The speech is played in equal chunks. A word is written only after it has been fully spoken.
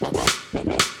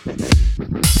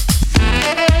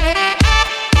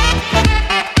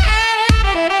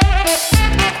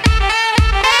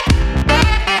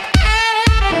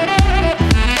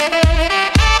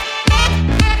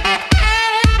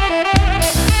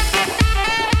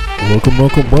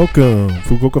Welcome.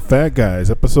 Fukuoka Fat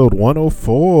Guys, episode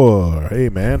 104. Hey,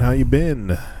 man, how you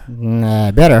been?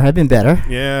 Better. I've been better.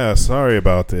 Yeah, sorry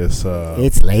about this.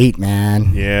 It's late,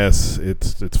 man. Yes,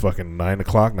 it's fucking 9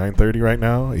 o'clock, 9:30 right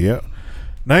now. Yep,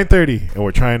 9:30, and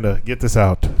we're trying to get this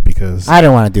out because... I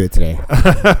don't want to do it today.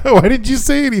 Why didn't you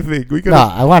say anything? No,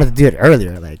 I wanted to do it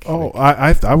earlier.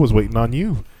 I was waiting on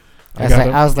you.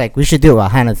 I was like, we should do it while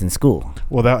Hannah's in school.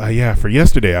 Well, for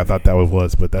yesterday, I thought that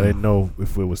was, but I didn't know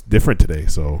if it was different today,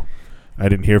 so I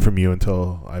didn't hear from you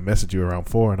until I messaged you around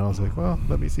 4, and I was like, well,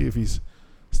 let me see if he's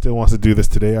still wants to do this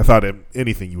today. I thought if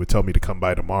anything, you would tell me to come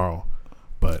by tomorrow,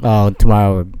 but... Oh,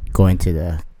 tomorrow we're going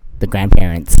to the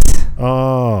grandparents.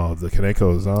 Oh, the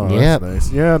Kanekos. Oh, yep. That's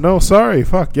nice. Yeah, no, sorry,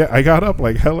 fuck. Yeah, I got up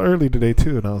like hell early today,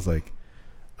 too, and I was like,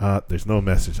 there's no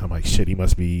message. I'm like, shit, he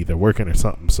must be either working or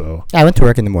something, so... I went to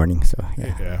work in the morning, so,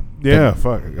 yeah. Yeah,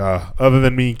 fuck. Other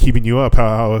than me keeping you up,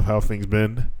 how have things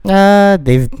been?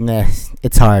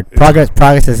 It's hard.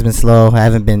 Progress has been slow. I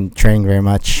haven't been training very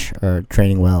much or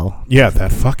training well. Yeah,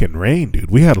 that fucking rain,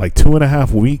 dude. We had like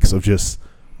 2.5 weeks of just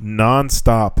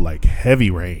nonstop, like,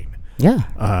 heavy rain. Yeah.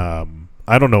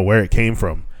 I don't know where it came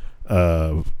from.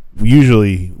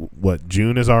 Usually,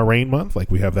 June is our rain month. Like,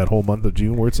 we have that whole month of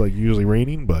June where it's like usually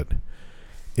raining, but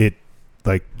it,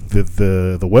 like,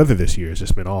 the weather this year has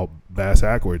just been all bass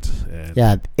backwards. And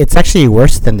yeah, it's actually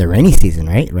worse than the rainy season,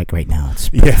 right? Like right now, it's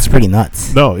pretty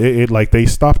nuts. No, it like they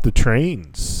stopped the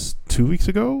trains 2 weeks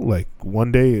ago. Like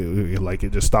one day,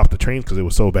 it just stopped the trains because it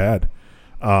was so bad.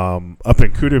 Up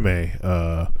in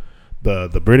Kurume,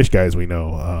 the British guys we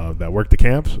know that work the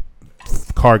camps,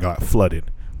 car got flooded.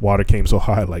 Water came so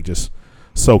high, like just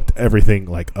soaked everything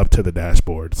like up to the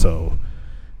dashboard. So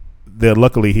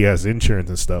luckily he has insurance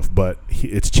and stuff, but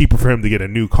it's cheaper for him to get a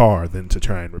new car than to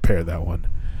try and repair that one.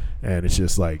 And it's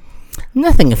just like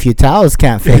nothing a few towels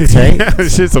can't fix, right? Yeah,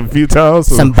 it's just some few towels,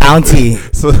 some bounty,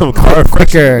 some car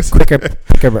quicker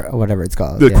picker, whatever it's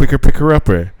called. The quicker picker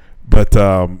upper. But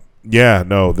this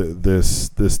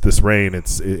rain,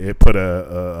 it put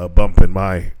a bump in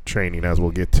my training, as we'll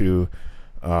get to.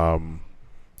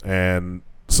 And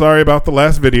sorry about the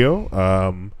last video.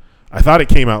 I thought it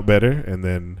came out better, and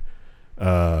then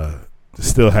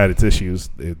still had its issues.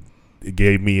 It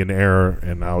gave me an error,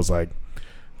 and I was like,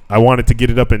 I wanted to get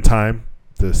it up in time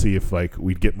to see if like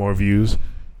we'd get more views.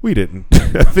 We didn't.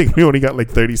 I think we only got like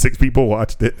 36 people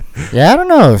watched it. Yeah, I don't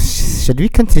know. Should we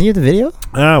continue the video?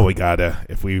 We gotta.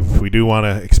 If we do want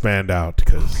to expand out,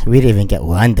 because we didn't even get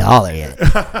 $1 yet.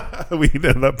 We did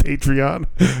the Patreon.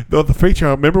 No, the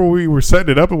Patreon. Remember when we were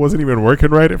setting it up? It wasn't even working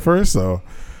right at first. So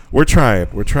we're trying.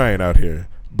 We're trying out here.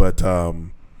 But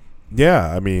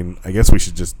yeah. I mean, I guess we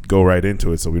should just go right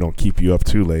into it so we don't keep you up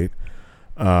too late.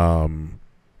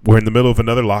 We're in the middle of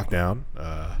another lockdown.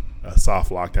 A soft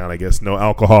lockdown, I guess. No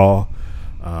alcohol.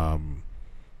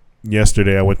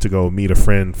 Yesterday I went to go meet a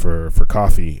friend for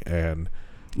coffee, and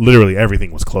literally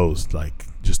everything was closed. Like,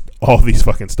 just all these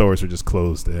fucking stores were just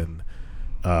closed, and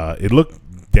it looked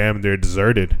damn near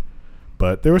deserted,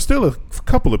 but there were still a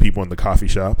couple of people in the coffee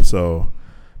shop, so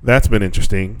that's been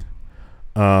interesting.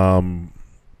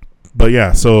 But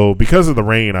yeah, so because of the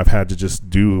rain, I've had to just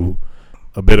do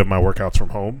a bit of my workouts from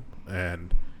home,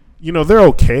 and they're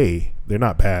okay. They're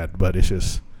not bad, but it's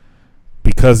just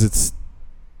because it's,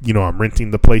 I'm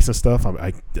renting the place and stuff.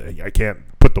 I can't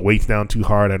put the weights down too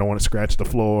hard. I don't want to scratch the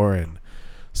floor. And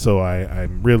so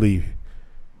I'm really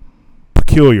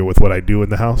peculiar with what I do in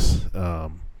the house.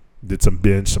 Did some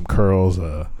bench, some curls,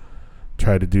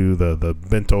 tried to do the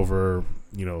bent over,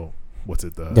 what's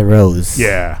it? The rows.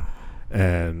 Yeah.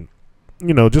 And,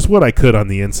 just what I could on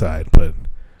the inside, but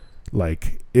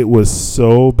like, it was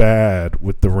so bad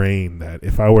with the rain that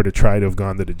if I were to try to have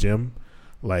gone to the gym,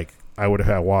 like, I would have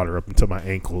had water up until my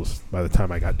ankles by the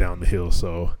time I got down the hill.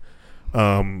 So,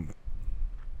 how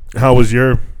was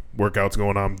your workouts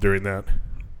going on during that?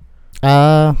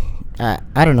 I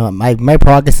don't know. My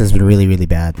progress has been really, really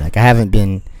bad. Like, I haven't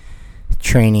been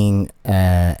training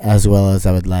as well as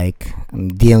I would like. I'm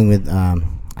dealing with, I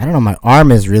don't know, my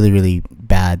arm is really, really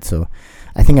bad. So,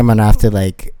 I think I'm going to have to,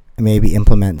 like, maybe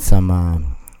implement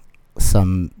some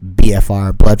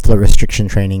BFR, blood flow restriction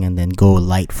training, and then go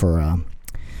light for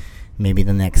maybe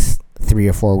the next 3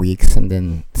 or 4 weeks, and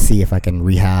then see if I can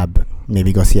rehab,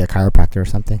 maybe go see a chiropractor or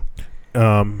something.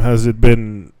 Was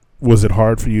it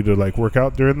hard for you to like work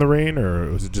out during the rain,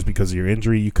 or was it just because of your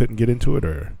injury you couldn't get into it?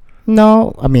 Or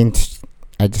no, I mean,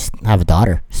 I just have a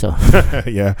daughter, so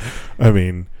yeah. I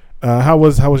mean, how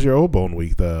was your O-bone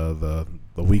week, the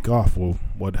week off? Well,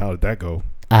 how did that go?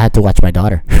 I had to watch my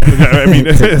daughter. I mean,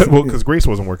 well, because Grace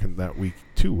wasn't working that week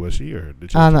too, was she? Or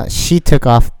did she? No, she took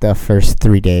off the first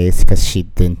 3 days because she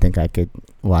didn't think I could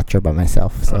watch her by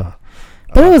myself. So,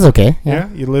 but it was okay.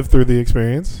 Yeah, you lived through the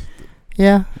experience.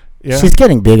 Yeah. Yeah. She's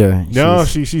getting bigger. No,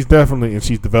 she's definitely, and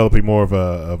she's developing more of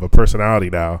a personality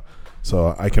now.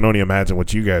 So I can only imagine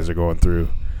what you guys are going through.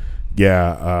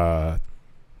 Yeah.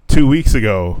 2 weeks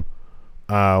ago,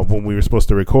 when we were supposed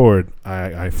to record,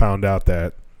 I found out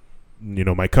that,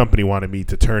 my company wanted me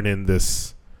to turn in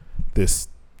this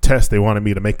test. They wanted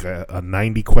me to make a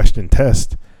 90-question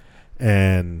test,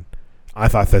 and I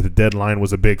thought that the deadline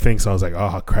was a big thing. So I was like,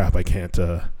 oh crap, I can't.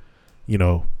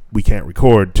 We can't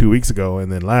record 2 weeks ago,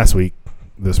 and then last week,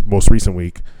 this most recent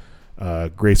week,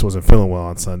 Grace wasn't feeling well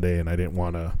on Sunday, and I didn't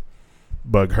want to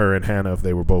bug her and Hannah if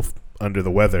they were both under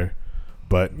the weather.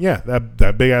 But yeah,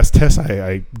 that big ass test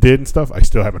I did and stuff, I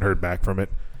still haven't heard back from it.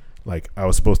 Like, I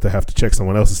was supposed to have to check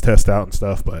someone else's test out and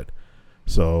stuff, but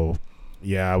so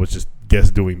yeah, I was just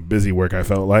doing busy work, I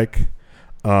felt like.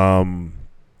 On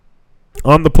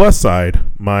the plus side,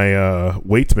 my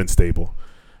weight's been stable.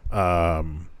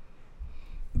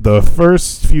 The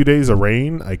first few days of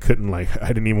rain, I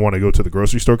didn't even want to go to the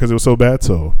grocery store because it was so bad.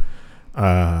 So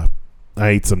I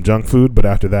ate some junk food, but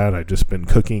after that, I've just been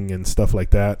cooking and stuff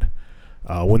like that.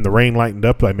 When the rain lightened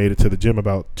up, I made it to the gym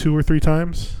about 2 or 3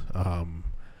 times.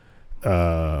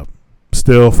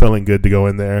 Still feeling good to go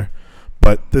in there.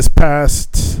 But this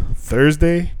past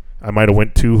Thursday, I might have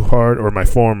went too hard, or my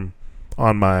form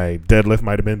on my deadlift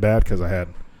might have been bad because I had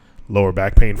lower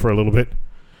back pain for a little bit.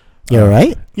 You all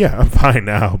right? Yeah, I'm fine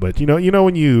now. But you know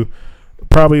when you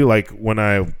probably, like, when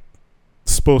I'm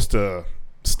supposed to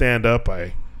stand up,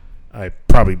 I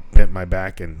probably bent my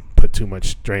back and put too much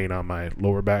strain on my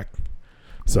lower back.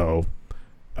 So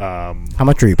how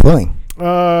much were you pulling?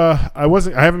 I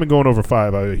haven't been going over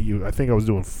 5. I think I was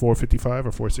doing 455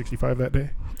 or 465 that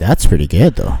day. That's pretty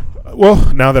good though.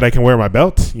 Well, now that I can wear my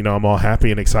belt, I'm all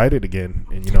happy and excited again.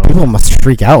 And people must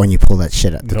freak out when you pull that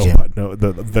shit at the gym. No,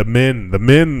 the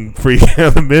men freak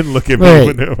out. The men look at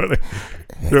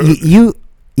me.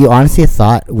 You honestly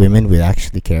thought women would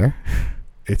actually care?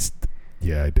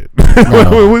 Yeah, I did.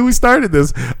 No. When we started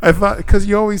this, I thought, because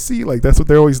you always see, like, that's what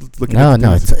they're always looking at.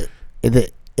 No, it's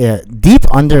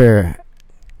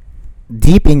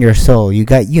deep in your soul,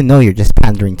 you're just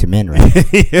pandering to men, right?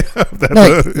 Yeah,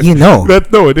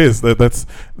 it is.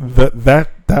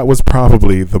 That was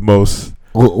probably the most.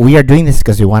 We are doing this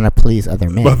because we want to please other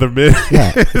men.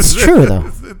 Yeah, it's true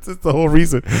though. It's the whole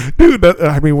reason, dude. Those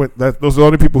are the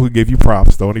only people who give you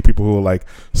props. The only people who will, like,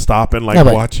 stop and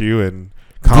watch you and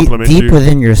compliment you. Deep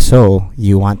within your soul,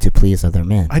 you want to please other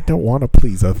men. I don't want to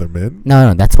please other men.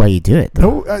 No, that's why you do it,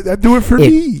 though. No, I do it for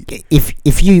me.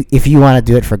 If you want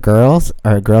to do it for girls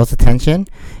or girls' attention,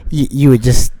 you would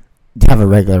just have a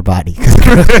regular body.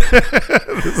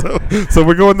 So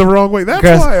we're going the wrong way. That's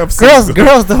why I'm saying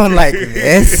girls don't like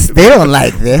this. They don't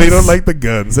like this. They don't like the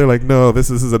guns. They're like, no,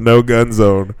 this is a no gun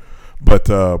zone. But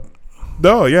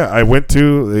no, yeah, I went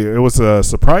to. It was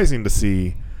surprising to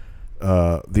see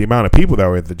the amount of people that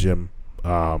were at the gym.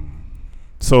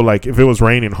 So, like, if it was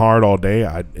raining hard all day,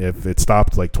 if it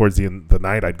stopped, like, towards the end of the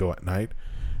night, I'd go at night,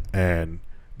 and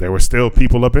there were still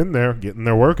people up in there getting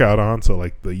their workout on. So,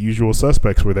 like, the usual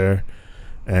suspects were there,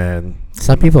 and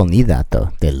some people need that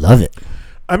though. They love it.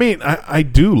 I mean, I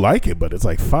do like it, but it's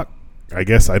like, fuck. I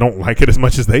guess I don't like it as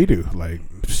much as they do. Like,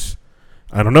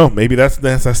 I don't know. Maybe that's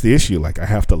the issue. Like, I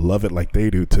have to love it like they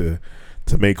do to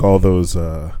make all those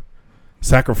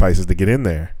sacrifices to get in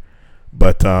there.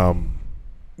 But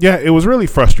yeah, it was really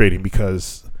frustrating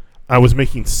because I was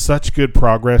making such good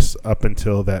progress up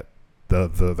until that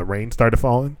the rain started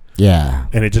falling. Yeah,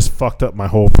 and it just fucked up my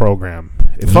whole program.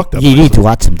 It fucked up. You need to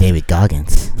watch some David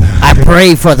Goggins. I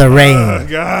pray for the rain. Oh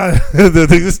God,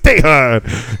 stay on.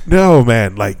 No,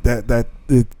 man, like that.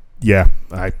 Yeah,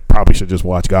 I probably should just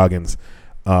watch Goggins.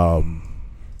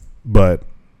 But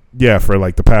yeah, for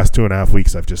like the past 2.5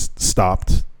 weeks, I've just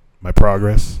stopped my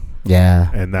progress. Yeah,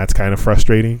 and that's kind of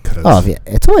frustrating. Yeah,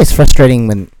 it's always frustrating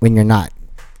when you're not,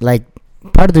 like,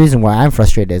 part of the reason why I'm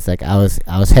frustrated is, like, I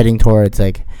was heading towards,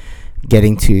 like,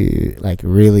 getting to, like,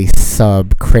 really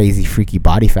crazy freaky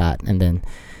body fat, and then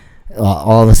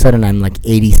all of a sudden I'm like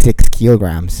 86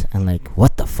 kilograms, and, like,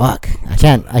 what the fuck? I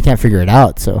can't figure it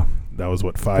out. So that was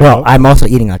what 5. Well, I'm also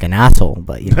eating like an asshole,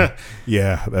 but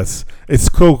yeah, it's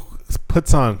cool. It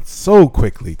puts on so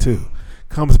quickly too.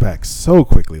 Comes back so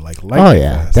quickly, like oh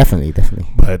yeah, fast. definitely.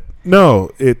 But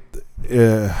no,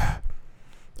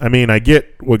 I mean, I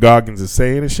get what Goggins is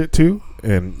saying and shit too,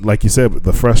 and like you said,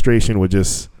 the frustration would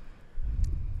just,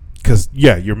 because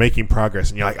yeah, you're making progress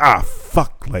and you're like,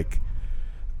 fuck, like,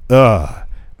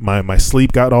 my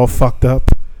sleep got all fucked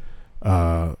up.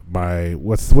 my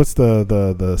what's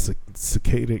the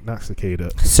cicada, not cicada,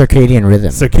 circadian rhythm.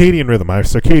 My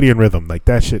circadian rhythm, like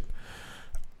that shit.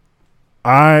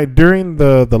 During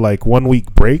the like 1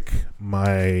 week break,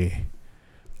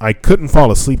 I couldn't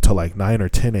fall asleep till like 9 or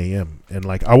 10 a.m. and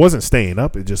like I wasn't staying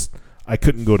up. It just I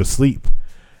couldn't go to sleep,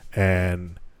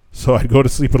 and so I'd go to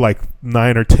sleep at like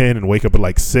 9 or 10 and wake up at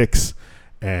like 6,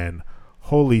 and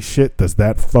holy shit, does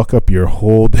that fuck up your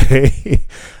whole day?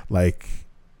 Like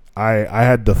I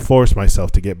had to force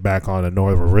myself to get back on a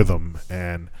normal rhythm,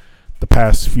 and the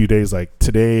past few days, like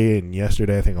today and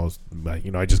yesterday, I think I was,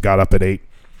 I just got up at 8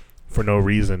 for no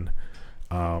reason.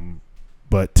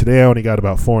 But today I only got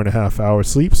about 4.5 hours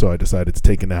sleep, so I decided to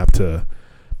take a nap to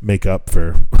make up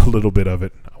for a little bit of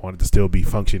it. I wanted to still be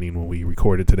functioning when we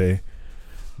recorded today,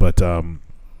 but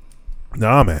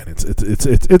nah, man,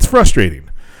 it's frustrating.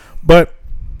 But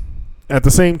at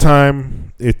the same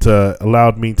time, it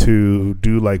allowed me to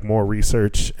do like more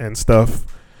research and stuff.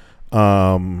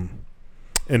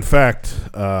 In fact,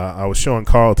 I was showing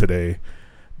Carl today.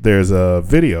 There's a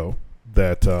video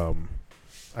that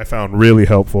I found really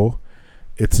helpful.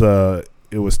 It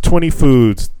was 20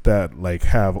 foods that like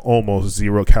have almost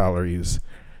 0 calories,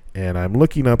 and I'm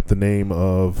looking up the name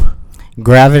of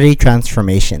Gravity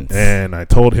Transformations. And I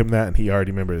told him that, and he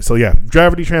already remembered it. So yeah,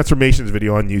 Gravity Transformations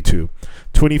video on YouTube.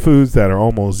 20 foods that are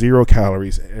almost 0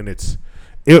 calories, and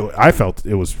I felt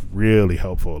it was really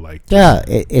helpful. Like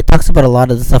it talks about a lot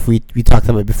of the stuff we talked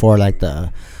about before, like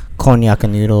the cognac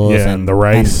noodles, and the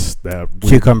rice,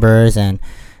 cucumbers, and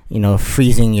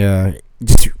freezing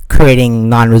just creating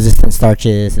non-resistant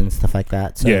starches and stuff like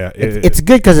that. So yeah, it's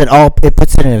good because it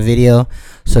puts it in a video,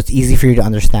 so it's easy for you to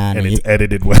understand, and it's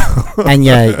edited well. And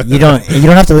yeah, you don't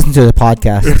have to listen to the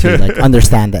podcast to like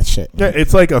understand that shit. Yeah,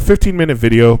 it's like a 15-minute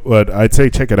video, but I'd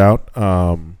say check it out.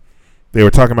 They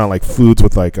were talking about like foods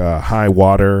with like high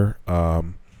water,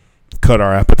 cut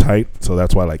our appetite, so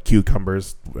that's why like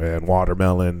cucumbers and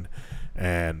watermelon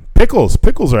and pickles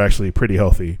are actually pretty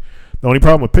healthy. The only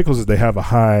problem with pickles is they have a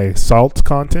high salt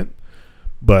content,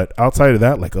 but outside of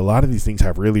that, like a lot of these things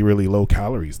have really, really low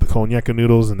calories. The cognac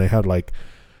noodles, and they had like,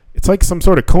 it's like some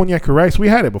sort of cognac rice. We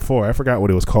had it before. I forgot what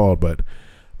it was called, but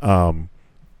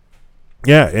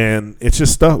yeah, and it's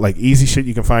just stuff like easy shit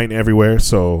you can find everywhere.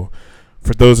 So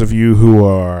for those of you who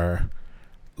are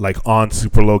like on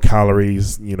super low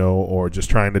calories, or just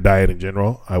trying to diet in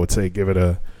general, I would say give it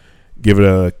a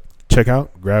check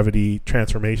out, Gravity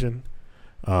Transformation.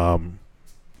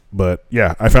 But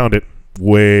yeah, I found it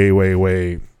way, way,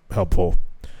 way helpful.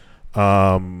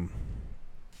 So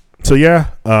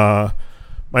yeah,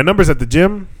 my numbers at the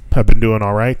gym have been doing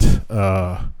all right.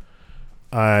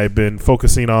 I've been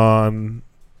focusing on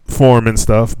form and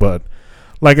stuff, but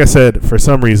like I said, for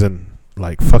some reason,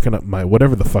 like fucking up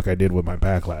whatever the fuck I did with my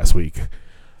back last week,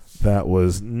 that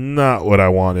was not what I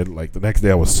wanted. Like the next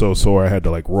day I was so sore I had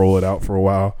to like roll it out for a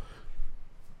while.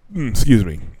 Excuse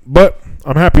me. But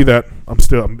I'm happy that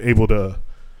I'm able to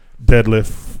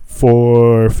deadlift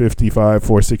 455,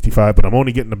 465, but I'm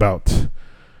only getting about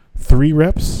 3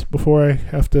 reps before I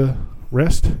have to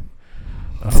rest.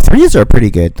 3s are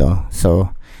pretty good though,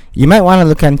 so you might want to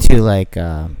look into like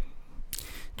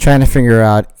trying to figure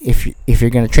out if you're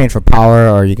gonna train for power,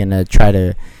 or you're gonna try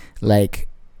to like,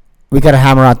 we gotta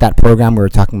hammer out that program we were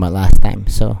talking about last time.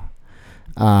 So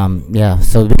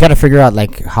so we gotta figure out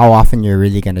like how often you're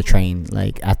really gonna train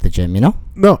like at the gym,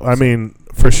 No, I mean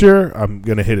for sure I'm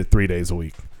gonna hit it 3 days a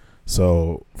week.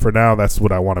 So for now, that's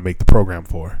what I want to make the program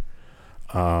for.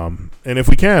 And if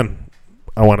we can,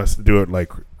 I want us to do it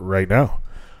like right now.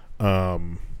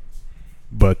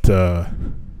 But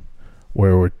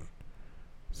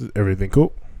is everything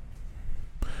cool?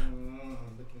 Looking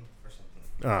for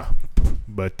something.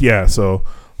 But yeah, so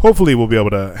hopefully we'll be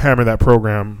able to hammer that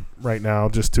program right now,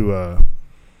 just to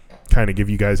kind of give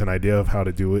you guys an idea of how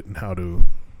to do it and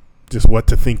just what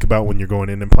to think about when you're going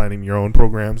in and planning your own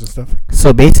programs and stuff.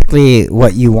 So basically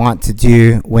what you want to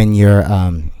do when you're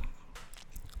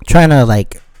trying to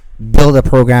like build a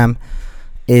program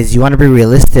is you want to be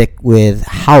realistic with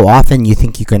how often you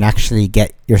think you can actually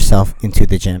get yourself into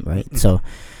the gym, right? Mm-hmm. So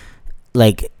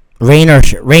like rain or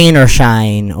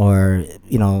shine, or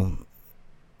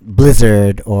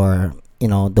blizzard, or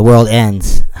the world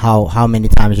ends, how many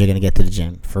times you're gonna get to the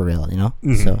gym for real,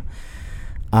 Mm-hmm. So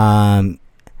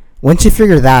once you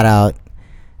figure that out,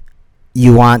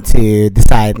 you want to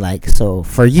decide, like, so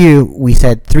for you, we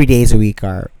said 3 days a week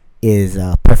is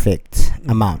a perfect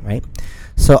amount, right?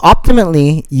 So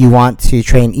optimally, you want to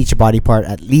train each body part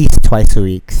at least twice a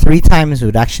week. 3 times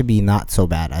would actually be not so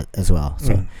bad as well.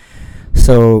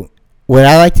 So what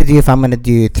I like to do if I'm going to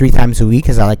do 3 times a week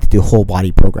is I like to do a whole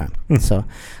body program. So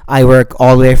I work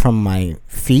all the way from my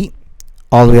feet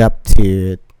all the way up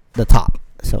to the top.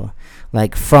 So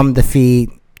like from the feet,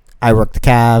 I work the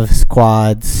calves,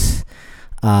 quads.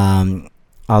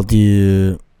 I'll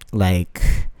do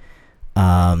like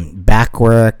back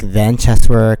work, then chest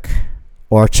work,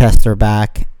 or chest or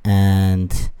back,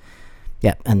 and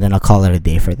then I'll call it a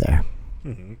day for there.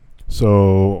 Mm-hmm.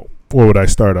 So what would I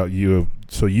start out?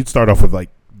 So you'd start off with like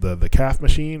the calf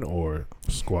machine or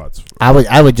squats?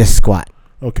 I would just squat.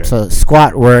 Okay. So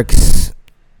squat works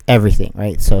everything,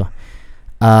 right? So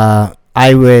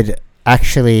I would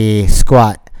actually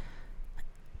squat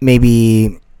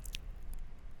maybe,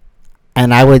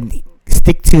 and I would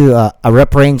stick to a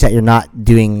rep range that you're not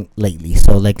doing lately.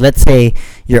 So like let's say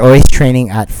you're always training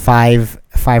at 5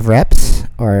 reps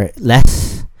or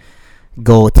less,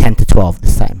 go 10 to 12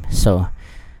 this time. So,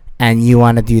 and you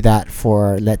want to do that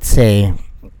for, let's say,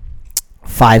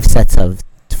 5 sets of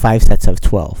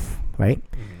 12, right?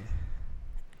 Mm-hmm.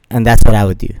 And that's what I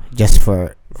would do just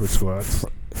for squats,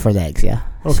 for legs, yeah.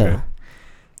 Okay. So,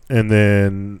 and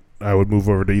then I would move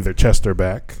over to either chest or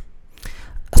back.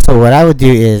 So what I would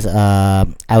do is I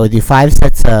would do 5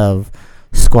 sets of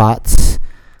squats.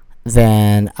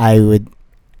 Then I would,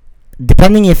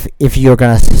 depending if you're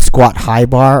gonna squat high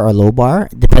bar or low bar,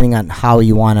 depending on how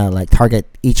you wanna like target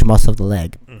each muscle of the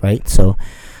leg, right? So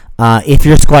if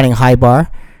you're squatting high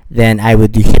bar, then I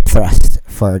would do hip thrust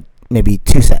for maybe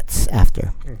 2 sets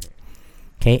after.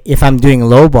 Okay, if I'm doing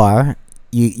low bar,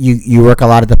 you work a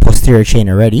lot of the posterior chain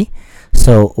already.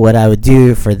 So what I would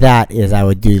do for that is I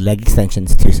would do leg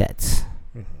extensions 2 sets.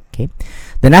 Okay.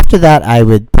 Then after that, I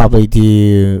would probably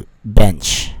do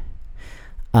bench.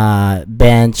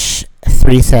 Bench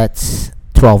 3 sets,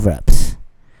 12 reps.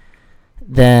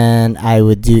 Then I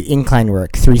would do incline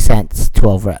work 3 sets,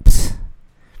 12 reps.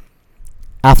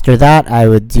 After that, I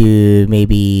would do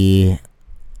maybe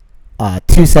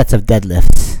 2 sets of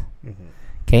deadlifts.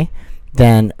 Okay.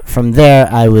 Then from there,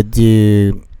 I would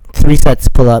do 3 sets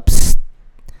pull-ups.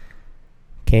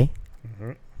 Okay,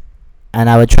 and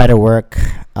I would try to work.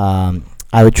 All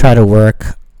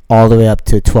the way up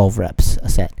to 12 reps a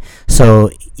set. So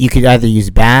you could either use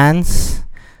bands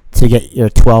to get your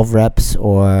 12 reps,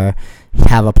 or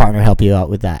have a partner help you out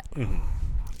with that.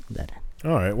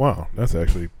 All right. Wow, that's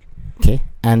actually okay.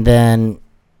 And then,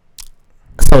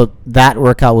 so that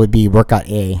workout would be workout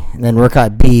A, and then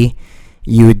workout B,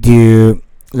 you would do.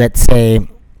 Let's say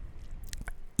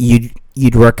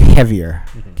you'd work heavier.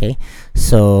 Okay,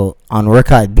 so on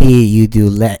workout B, you do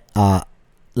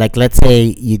like let's say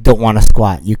you don't want to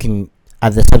squat, you can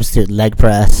either substitute leg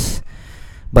press,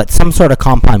 but some sort of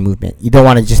compound movement. You don't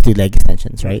want to just do leg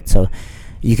extensions, right? So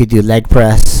you could do leg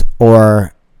press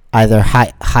or either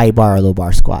high bar or low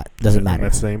bar squat. Doesn't matter.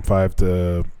 That same 5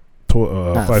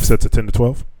 sets of 10 to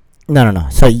 12. No.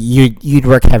 So you'd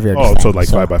work heavier. Oh, so like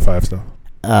 5 by 5 stuff.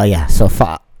 Yeah. So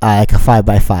like a 5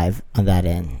 by 5 on that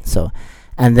end. So,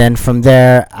 and then from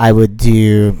there I would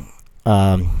do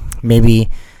maybe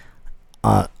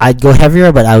I'd go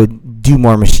heavier, but I would do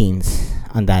more machines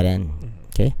on that end.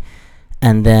 Okay,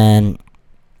 and then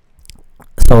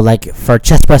so like for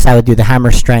chest press, I would do the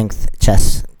hammer strength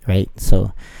chest, right?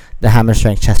 So the hammer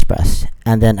strength chest press,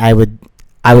 and then I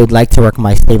would like to work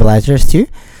my stabilizers too.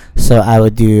 So I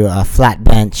would do a flat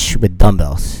bench with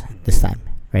dumbbells this time,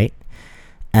 right?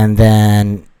 And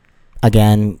then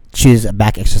again, choose a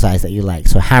back exercise that you like.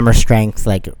 So hammer strength,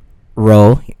 like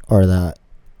row or the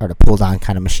pull down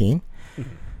kind of machine,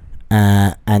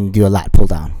 and do a lat pull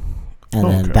down, and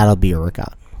then that'll be your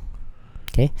workout.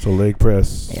 Okay. So leg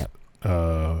press, yep.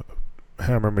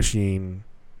 Hammer machine,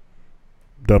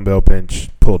 dumbbell bench,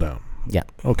 pull down.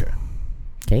 Yep. Okay.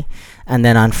 Okay. And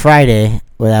then on Friday,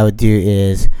 what I would do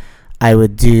is I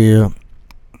would try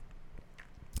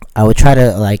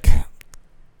to like,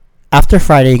 after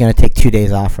Friday, you're going to take 2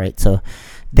 days off, right? So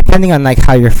depending on like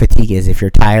how your fatigue is, if you're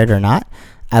tired or not,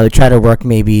 I would try to work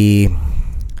maybe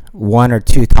 1 or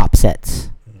 2 top sets.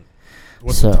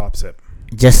 What's the top set?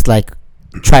 Just like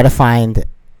try to find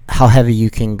how heavy you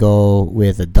can go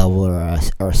with a double or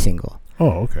a single.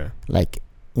 Oh, okay. Like,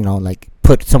 like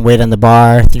put some weight on the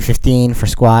bar, 315 for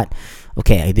squat.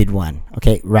 Okay, I did 1.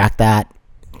 Okay, rack that.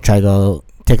 Try to go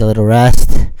take a little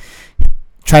rest.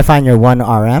 Try find your 1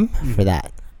 RM for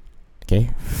that. Okay,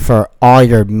 for all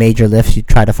your major lifts, you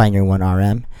try to find your 1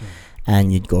 RM,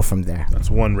 and you'd go from there. That's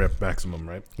 1 rep maximum,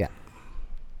 right? Yeah.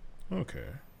 Okay.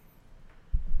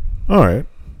 All right.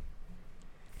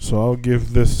 So I'll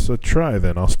give this a try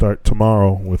then. I'll start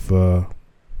tomorrow with the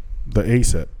A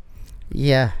set.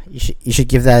 Yeah, you should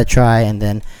give that a try, and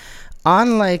then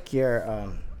on like your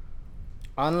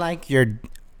Unlike your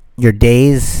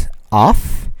days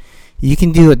off, you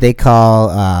can do what they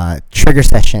call trigger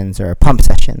sessions or pump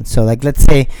sessions. So like, let's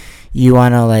say you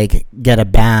want to like get a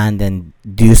band and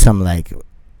do some like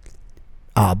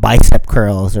bicep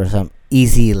curls or some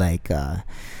easy like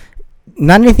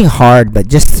not anything hard, but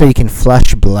just so you can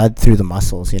flush blood through the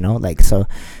muscles, like, so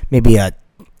maybe a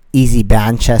easy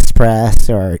band chest press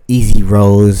or easy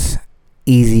rows,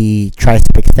 easy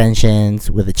tricep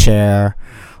extensions with a chair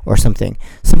or something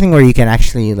where you can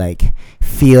actually like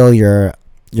feel your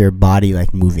body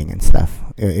like moving and stuff.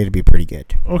 It'll be pretty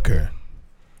good. Okay.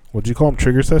 Would you call them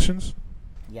trigger sessions?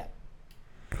 Yeah.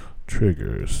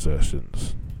 Trigger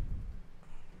sessions.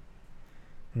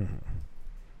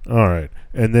 All right.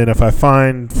 And then if I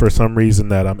find for some reason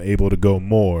that I'm able to go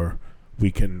more,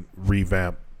 we can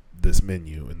revamp this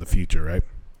menu in the future, right?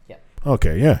 Yeah.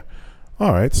 Okay, yeah.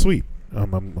 All right, sweet.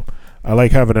 I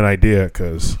like having an idea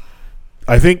because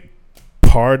I think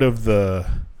part of the,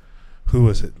 who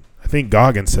was it? I think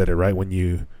Goggins said it, right? When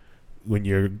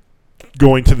you're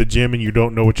going to the gym and you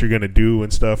don't know what you're going to do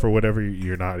and stuff or whatever,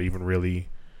 you're not even really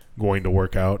going to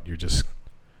work out. You're just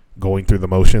going through the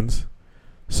motions.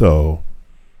 So,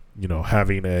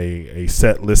 having a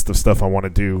set list of stuff I want to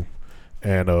do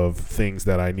and of things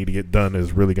that I need to get done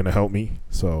is really going to help me.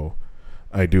 So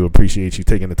I do appreciate you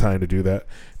taking the time to do that.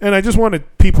 And I just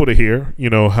wanted people to hear,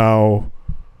 how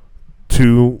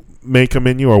to make a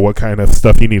menu or what kind of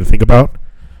stuff you need to think about.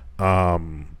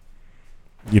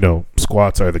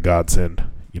 Squats are the godsend.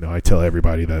 I tell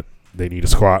everybody that they need a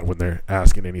squat when they're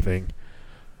asking anything.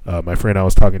 My friend I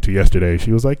was talking to yesterday,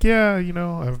 she was like, yeah,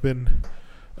 I've been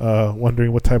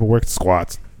wondering what type of work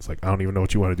squats. It's like, I don't even know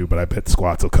what you want to do, but I bet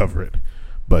squats will cover it.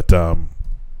 But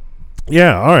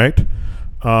yeah, all right.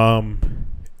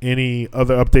 Any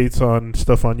other updates on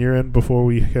stuff on your end before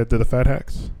we head to the fat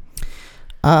hacks?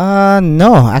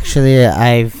 No, actually,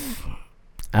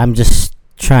 I'm just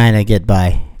trying to get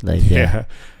by. Like, yeah.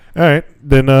 All right,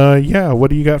 then. What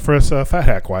do you got for us, fat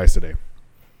hack wise today?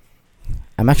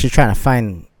 I'm actually trying to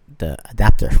find the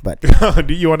adapter, but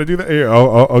do you want to do that? Here,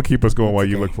 I'll keep us going while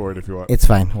you look for it if you want. It's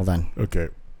fine. Hold on. Okay.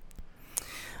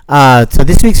 So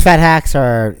this week's fat hacks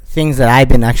are things that I've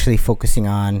been actually focusing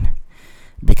on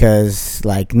because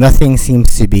like nothing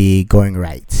seems to be going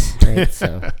right.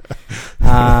 So,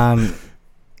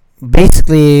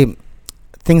 basically,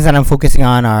 things that I'm focusing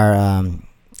on are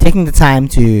taking the time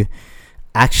to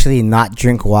actually not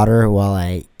drink water while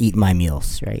I eat my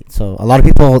meals, right? So a lot of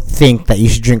people think that you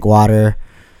should drink water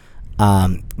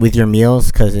with your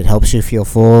meals because it helps you feel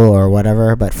full or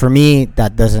whatever. But for me,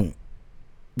 that's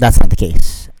not the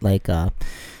case. Like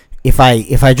if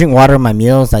I drink water in my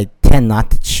meals, I tend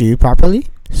not to chew properly.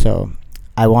 So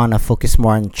I want to focus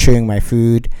more on chewing my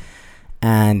food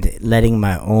and letting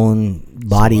my own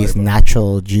body's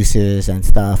natural juices and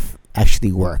stuff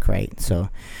actually work, right? So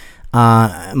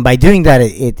by doing that,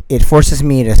 it forces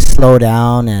me to slow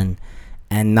down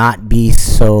and not be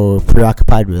so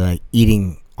preoccupied with like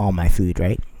eating all my food,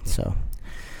 right? So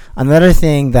another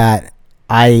thing that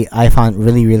I found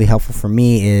really, really helpful for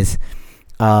me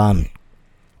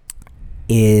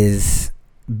is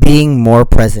being more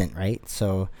present, right?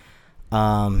 So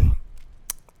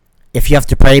if you have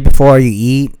to pray before you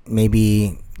eat,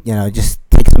 maybe just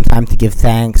take some time to give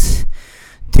thanks.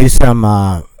 Do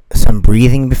some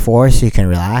breathing before so you can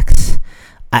relax.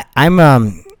 I'm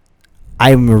a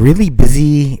really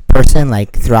busy person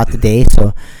like throughout the day,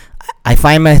 so I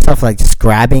find myself like just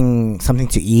grabbing something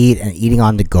to eat and eating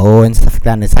on the go and stuff like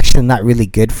that. And it's actually not really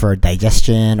good for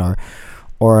digestion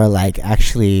or like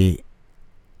actually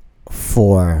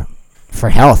for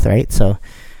health, right? So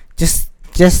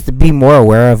just be more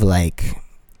aware of like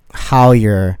how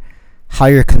you're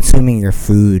consuming your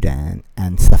food and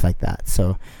stuff like that.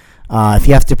 So if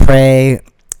you have to pray,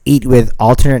 eat with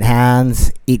alternate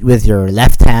hands, eat with your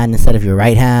left hand instead of your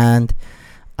right hand.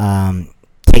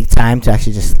 Take time to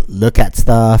actually just look at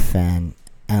stuff and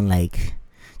like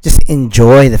just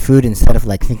enjoy the food instead of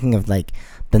like thinking of like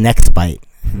the next bite.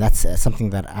 And that's something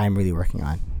that I'm really working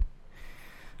on.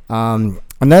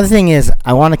 Another thing is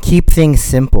I want to keep things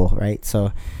simple, right?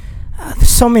 So there's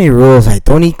so many rules. Like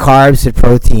don't eat carbs with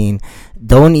protein.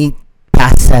 Don't eat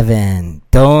past 7.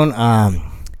 Don't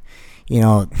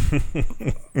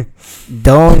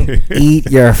don't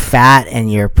eat your fat and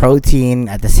your protein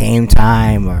at the same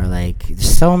time, or like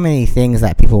there's so many things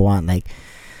that people want. Like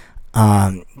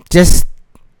just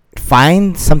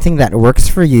find something that works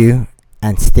for you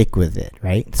and stick with it,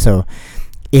 right? So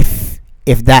if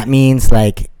that means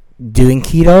like doing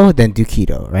keto, then do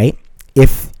keto, right?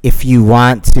 If you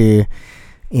want to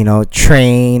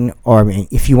train, or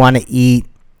if you want to eat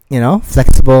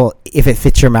flexible. If it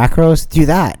fits your macros, do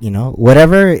that.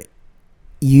 Whatever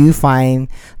you find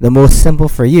the most simple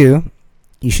for you,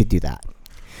 you should do that.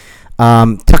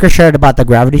 Tucker shared about the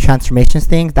gravity transformations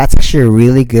thing. That's actually a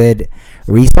really good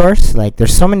resource. Like,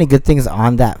 there's so many good things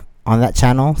on that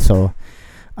channel. So,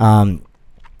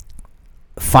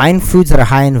 find foods that are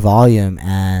high in volume,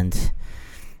 and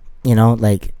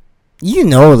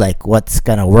what's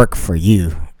gonna work for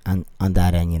you on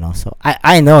that end. So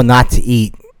I know not to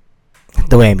eat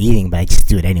the way I'm eating, but I just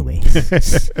do it anyway.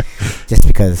 just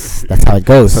because that's how it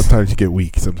goes. Sometimes you get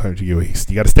weak. You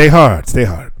got to stay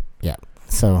hard. Yeah.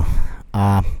 So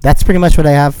that's pretty much what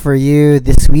I have for you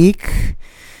this week.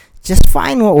 Just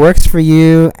find what works for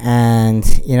you, and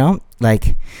don't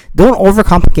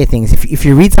overcomplicate things. If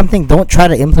you read something, don't try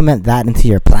to implement that into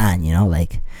your plan.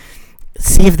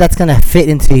 See if that's gonna fit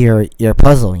into your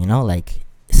puzzle.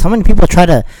 So many people try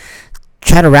to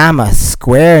ram a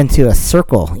square into a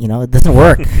circle. It doesn't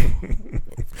work.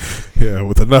 Yeah,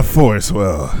 with enough force,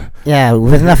 yeah,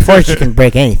 with enough force you can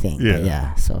break anything.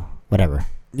 Yeah. So whatever.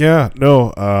 Yeah,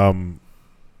 no.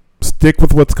 Stick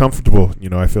with what's comfortable.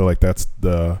 I feel like that's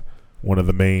one of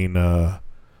the main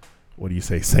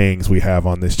sayings we have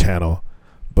on this channel.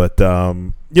 But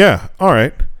yeah, all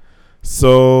right.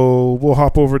 So we'll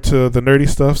hop over to the nerdy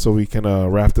stuff so we can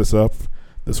wrap this up.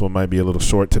 This one might be a little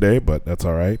short today, but that's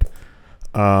all right.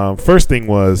 First thing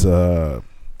was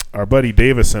our buddy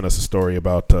Davis sent us a story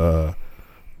about the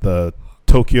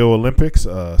Tokyo Olympics,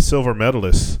 silver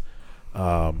medalist.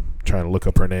 Trying to look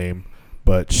up her name,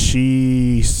 but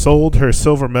she sold her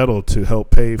silver medal to help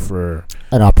pay for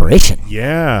an operation.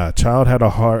 Yeah, child had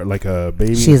a heart, like a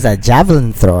baby. She's a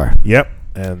javelin thrower. Yep.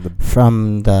 And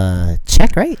from the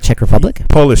Czech Republic.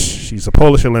 Polish. She's a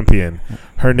Polish Olympian.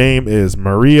 Her name is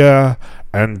Maria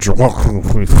God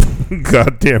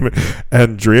damn it,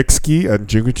 Andriksky,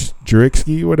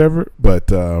 whatever.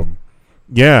 But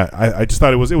yeah, I just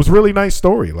thought it was a really nice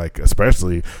story. Like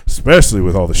especially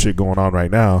with all the shit going on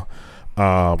right now.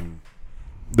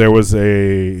 There was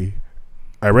I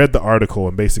read the article,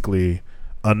 and basically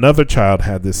another child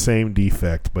had this same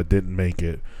defect but didn't make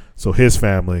it. So his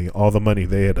family, all the money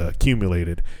they had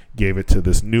accumulated, gave it to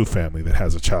this new family that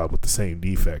has a child with the same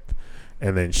defect.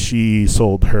 And then she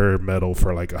sold her medal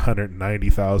for like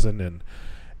 $190,000, and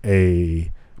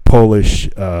a Polish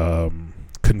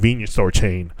convenience store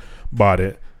chain bought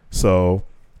it. So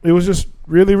it was just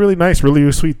really, really nice, really,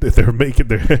 really sweet that they're making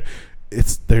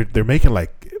they're making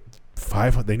like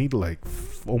they need like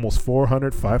almost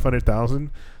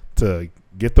 500,000 to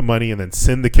get the money and then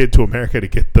send the kid to America to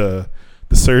get the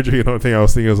surgery. And the only thing I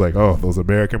was thinking was like, oh, those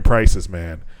American prices,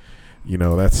 man.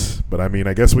 But I mean,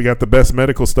 I guess we got the best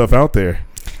medical stuff out there.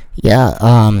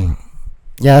 Yeah.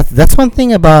 Yeah, that's one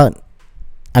thing about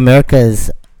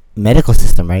America's medical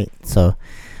system, right? So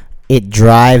it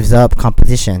drives up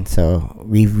competition. So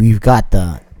we've got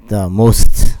the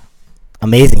most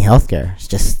amazing healthcare. It's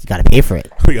just you got to pay for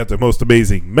it. We got the most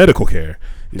amazing medical care.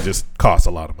 It just costs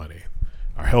a lot of money.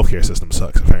 Our healthcare system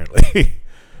sucks, apparently.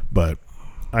 But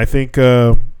I think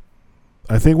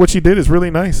what she did is really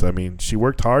nice. I mean, she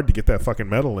worked hard to get that fucking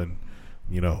medal, and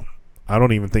I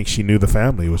don't even think she knew the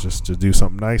family. It was just to do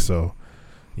something nice. So,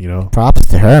 props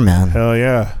to her, man. Hell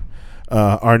yeah.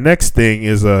 Our next thing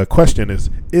is a question: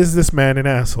 is this man an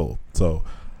asshole? So,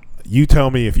 you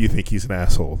tell me if you think he's an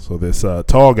asshole. So this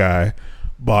tall guy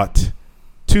bought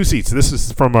 2 seats. This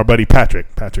is from our buddy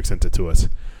Patrick. Patrick sent it to us.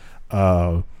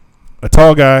 A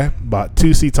tall guy bought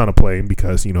 2 seats on a plane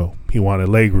because, he wanted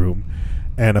leg room.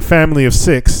 And a family of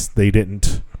 6, they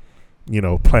didn't,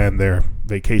 plan their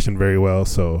vacation very well.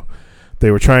 So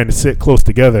they were trying to sit close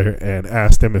together and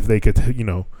asked him if they could,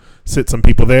 sit some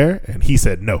people there. And he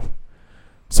said no.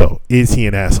 So is he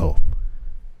an asshole?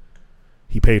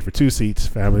 He paid for 2 seats.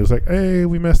 Family was like, hey,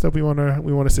 we messed up. We want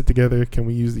to sit together. Can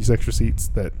we use these extra seats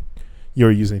that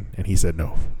you're using? And he said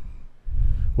no.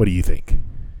 What do you think?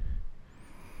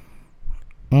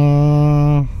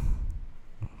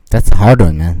 That's a hard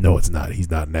one, man. No, it's not. He's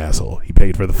not an asshole. He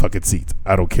paid for the fucking seats.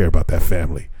 I don't care about that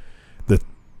family.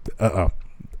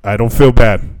 I don't feel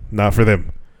bad. Not for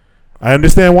them. I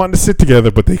understand wanting to sit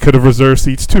together, but they could have reserved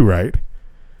seats too, right?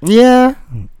 Yeah.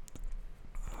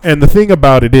 And the thing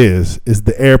about it is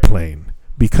the airplane,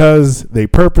 because they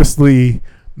purposely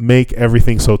make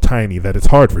everything so tiny that it's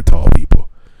hard for tall people.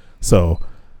 So,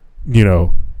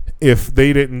 if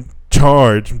they didn't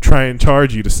try and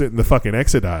charge you to sit in the fucking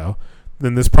exit aisle,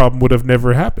 then this problem would have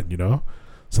never happened,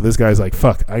 So this guy's like,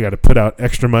 fuck, I got to put out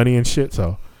extra money and shit.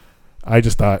 So I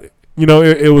just thought,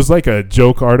 it was like a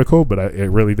joke article, but it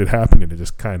really did happen, and it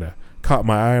just kind of caught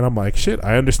my eye, and I'm like, shit,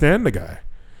 I understand the guy.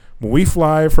 When we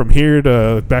fly from here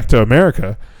back to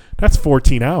America, That's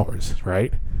 14 hours,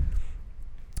 right?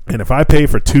 And if I pay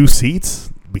for 2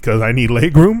 seats because I need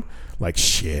leg room, like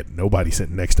shit, nobody's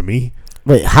sitting next to me.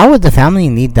 Wait, how would the family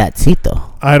need that seat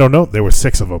though? I don't know. There were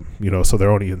 6 of them, so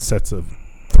they're only in sets of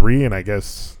 3, and I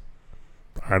guess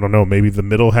I don't know. Maybe the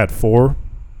middle had 4,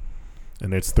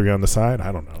 and it's 3 on the side.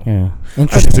 I don't know. Yeah,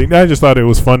 interesting. I just thought it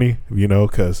was funny,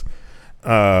 because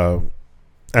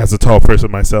as a tall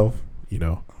person myself,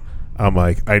 I'm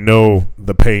like, I know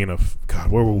the pain of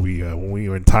God. Where were we when we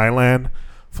were in Thailand,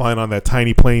 flying on that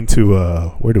tiny plane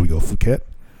to where do we go? Phuket.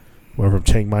 Went from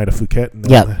Chiang Mai to Phuket.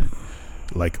 Yeah.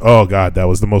 Like, oh God, that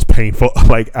was the most painful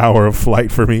hour of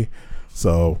flight for me.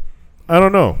 So I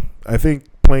don't know. I think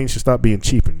planes should stop being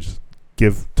cheap and just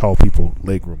give tall people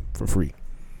leg room for free.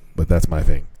 But that's my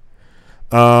thing.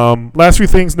 Last few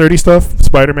things, nerdy stuff.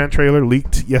 Spider-Man trailer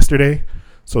leaked yesterday.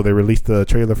 So they released the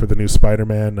trailer for the new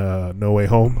Spider-Man No Way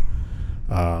Home.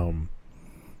 How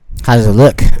does it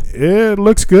look? It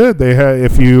looks good. They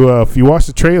if you watch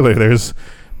the trailer, there's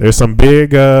some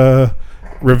big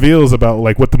reveals about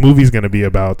like what the movie's going to be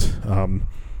about.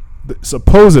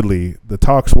 Supposedly, the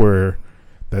talks were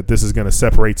that this is going to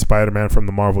separate Spider-Man from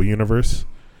the Marvel universe,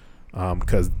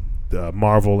 because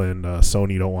Marvel and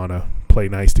Sony don't want to play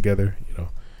nice together.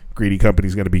 Greedy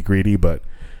company's going to be greedy, but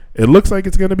it looks like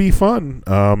it's going to be fun.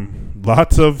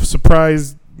 Lots of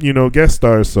surprise, guest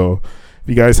stars. So if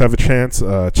you guys have a chance,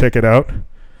 check it out.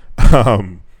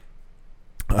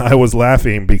 I was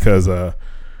laughing because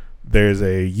there's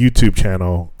a YouTube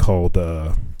channel called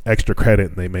Extra Credit,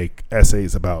 and they make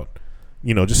essays about,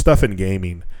 just stuff in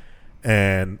gaming.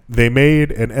 And they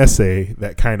made an essay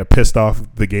that kind of pissed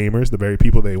off the gamers, the very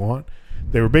people they want.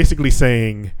 They were basically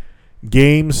saying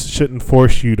games shouldn't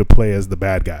force you to play as the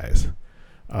bad guys.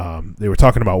 They were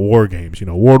talking about war games.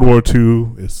 World War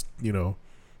II is,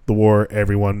 the war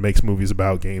everyone makes movies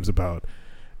about, games about.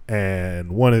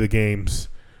 And one of the games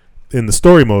in the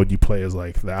story mode, you play as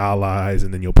like the Allies,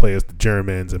 and then you'll play as the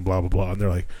Germans and blah, blah, blah. And they're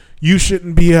like, you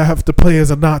shouldn't have to play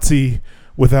as a Nazi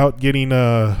without getting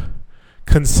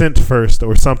consent first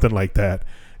or something like that.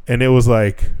 And it was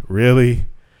like, really?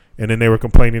 And then they were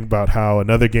complaining about how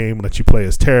another game lets you play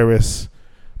as terrorists,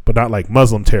 but not like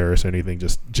Muslim terrorists or anything,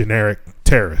 just generic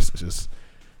terrorists. It's just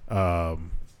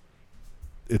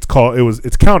it's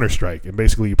Counter-Strike, and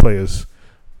basically you play as,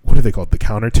 what are they called, the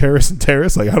counter terrorists and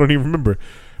terrorists? Like, I don't even remember.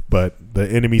 But the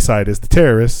enemy side is the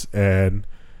terrorists, and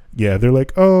yeah, they're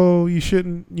like, oh, you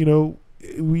shouldn't,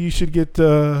 you should get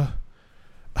fuck,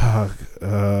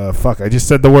 I just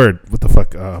said the word. What the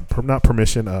fuck? Not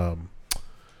permission.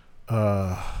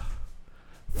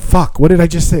 Fuck, what did I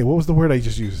just say? What was the word I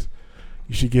just used?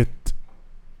 You should get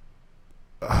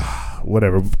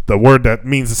whatever. The word that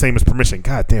means the same as permission.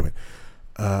 God damn it.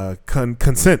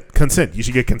 Consent. You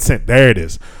should get consent. There it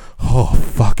is. Oh,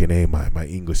 fucking A, my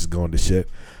English is going to shit.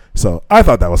 So I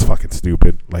thought that was fucking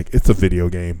stupid. Like, it's a video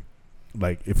game.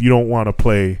 Like, if you don't want to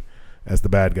play as the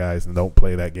bad guys, then don't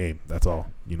play that game. That's all.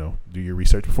 Do your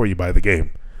research before you buy the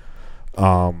game.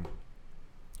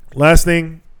 Last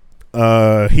thing,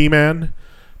 He-Man.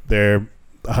 Their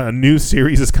new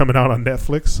series is coming out on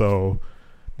Netflix. So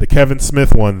the Kevin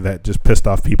Smith one that just pissed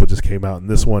off people just came out, and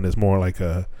this one is more like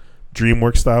a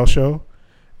DreamWorks style show.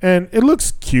 And it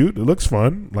looks cute. It looks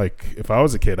fun. Like, if I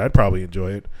was a kid, I'd probably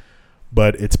enjoy it.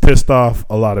 But it's pissed off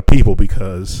a lot of people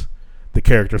because the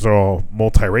characters are all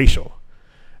multiracial.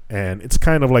 And it's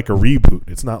kind of like a reboot.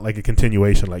 It's not like a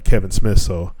continuation like Kevin Smith.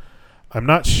 So I'm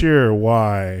not sure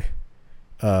why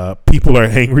people are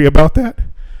angry about that.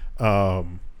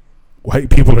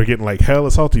 White people are getting like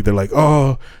hella salty. They're like,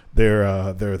 oh, they're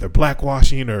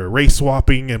blackwashing or race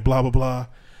swapping and blah, blah, blah.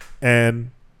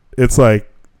 And it's like,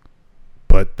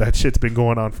 but that shit's been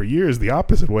going on for years the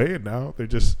opposite way. And now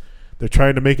they're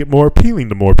trying to make it more appealing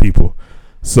to more people.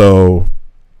 So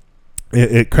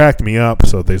it cracked me up.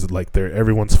 So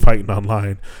everyone's fighting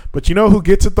online. But you know who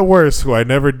gets it the worst, who I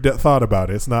never thought about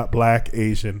it? It's not black,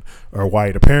 Asian, or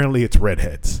white. Apparently it's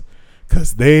redheads,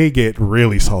 because they get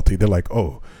really salty. They're like,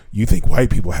 oh, you think white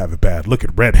people have it bad? Look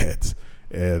at redheads.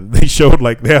 And they showed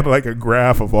they had a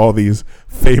graph of all these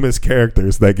famous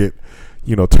characters that get,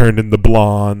 turned into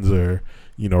blondes or,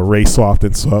 race swapped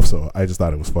and stuff. So I just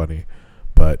thought it was funny.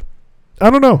 But I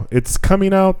don't know. It's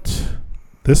coming out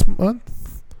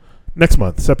next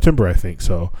month, September, I think.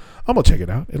 So I'm going to check it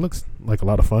out. It looks like a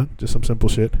lot of fun. Just some simple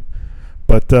shit.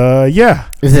 But yeah.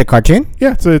 Is it a cartoon?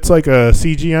 Yeah, so it's like a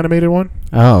CG animated one.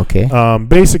 Oh, okay.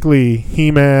 Basically,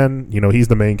 He-Man, he's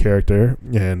the main character,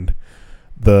 and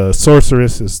the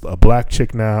sorceress is a black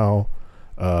chick now.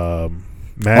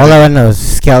 All I want to know is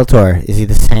Skeletor. Is he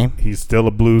the same? He's still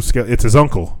a blue Skeletor. It's his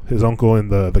uncle. His uncle in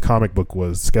the comic book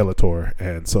was Skeletor,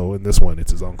 and so in this one,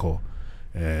 it's his uncle,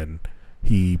 and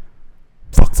he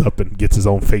fucks up and gets his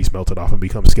own face melted off and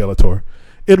becomes Skeletor.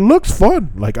 It looks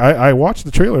fun. Like I watched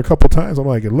the trailer a couple times. I'm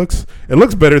like, it looks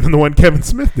better than the one Kevin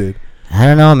Smith did. I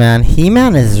don't know, man.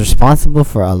 He-Man is responsible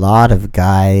for a lot of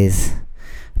guys'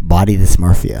 body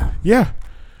dysmorphia. Yeah.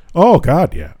 Oh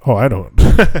God, yeah. Oh, I don't.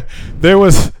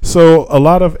 So a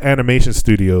lot of animation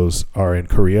studios are in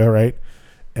Korea, right?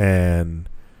 And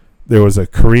there was a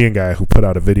Korean guy who put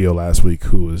out a video last week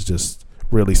who was just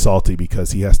really salty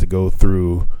because he has to go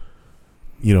through,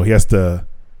 he has to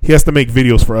make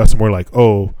videos for us, and we're like,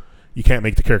 oh, you can't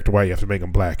make the character white, you have to make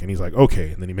him black. And he's like,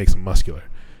 okay. And then he makes him muscular.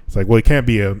 It's like, well, it can't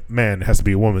be a man, it has to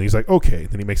be a woman. He's like, okay.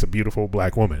 Then he makes a beautiful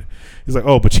black woman. He's like,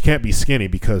 oh, but you can't be skinny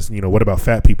because, what about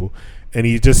fat people? And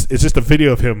it's just a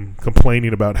video of him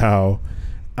complaining about how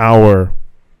our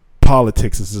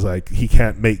politics is just like, he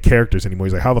can't make characters anymore.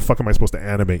 He's like, how the fuck am I supposed to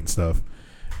animate and stuff?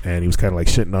 And he was kind of like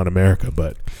shitting on America.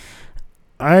 But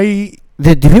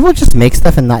do people just make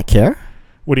stuff and not care?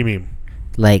 What do you mean?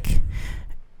 Like,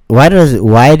 why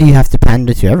do you have to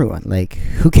pander to everyone? Like,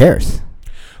 who cares?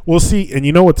 Well, see,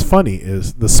 and what's funny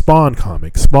is the Spawn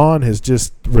comic. Spawn has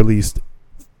just released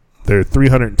their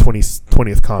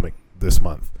 320th comic this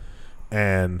month.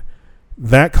 And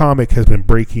that comic has been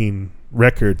breaking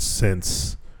records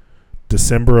since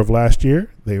December of last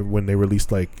year. When they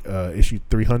released issue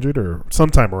 300 or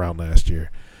sometime around last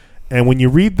year. And when you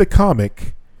read the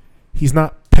comic, he's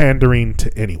not pandering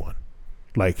to anyone.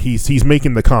 Like he's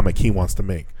making the comic he wants to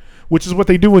make, which is what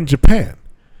they do in Japan.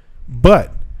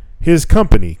 But his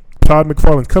company, Todd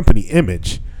McFarlane's company,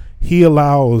 Image, he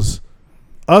allows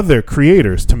other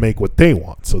creators to make what they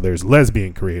want. So there's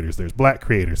lesbian creators, there's black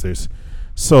creators,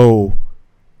 so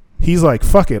he's like,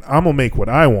 fuck it, I'm gonna make what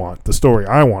I want, the story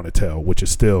I want to tell, which is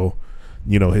still,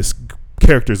 his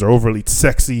characters are overly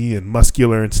sexy and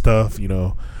muscular and stuff,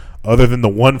 other than the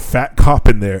one fat cop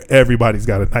in there, everybody's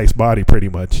got a nice body pretty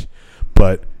much.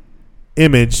 But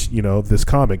Image, this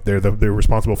comic, they're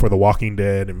responsible for The Walking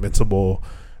Dead, Invincible.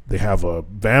 They have a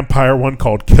vampire one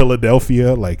called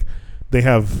Philadelphia. Like they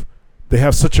have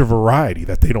such a variety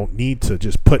that they don't need to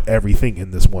just put everything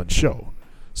in this one show.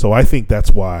 So I think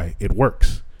that's why it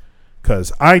works.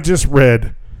 Because I just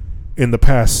read in the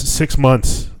past 6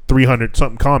 months 300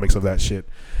 something comics of that shit,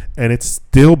 and it's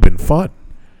still been fun.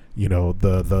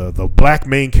 The black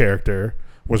main character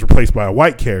was replaced by a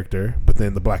white character, but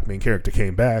then the black main character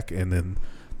came back, and then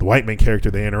the white main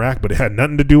character, they interact, but it had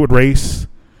nothing to do with race,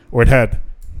 or it had.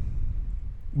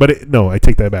 No, I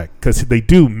take that back, because they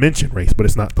do mention race, but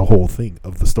it's not the whole thing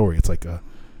of the story. It's like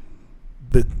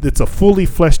it's a fully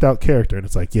fleshed out character, and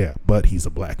it's like, yeah, but he's a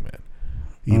black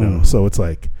man, So it's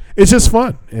like, it's just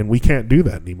fun, and we can't do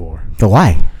that anymore. So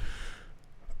why?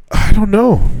 I don't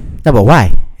know. No, but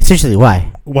why? Essentially,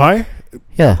 why? Why?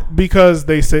 Yeah. Because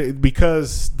the same.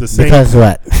 Because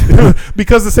what?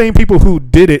 Because the same people who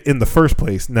did it in the first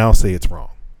place now say it's wrong.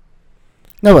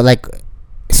 No, but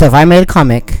so if I made a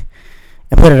comic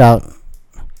and put it out,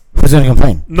 who's going to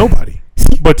complain? Nobody.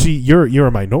 But see, you're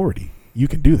a minority. You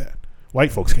can do that.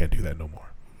 White folks can't do that no more.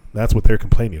 That's what they're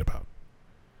complaining about.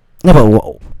 No, but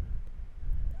what?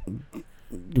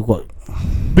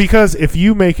 Because if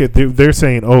you make it, they're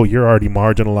saying, "Oh, you're already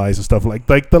marginalized" and stuff like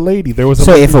the lady. There was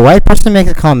so if a white person makes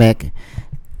a comic,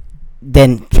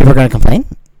 then people are going to complain.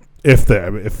 If they're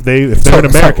an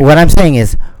American. So what I'm saying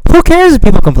is, who cares if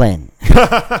people complain?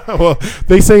 Well,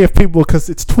 they say because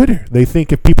it's Twitter. They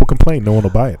think if people complain, no one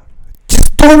will buy it.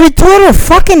 Just don't read Twitter.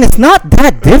 Fucking, it's not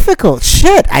that difficult.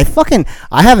 Shit, I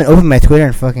haven't opened my Twitter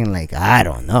in I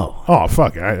don't know. Oh,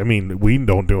 fuck. I mean, we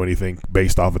don't do anything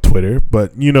based off of Twitter,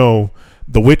 but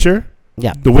The Witcher?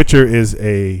 Yeah. The Witcher is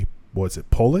a,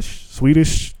 Polish?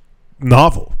 Swedish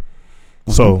novel.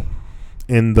 Mm-hmm. So,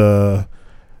 in the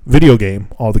video game,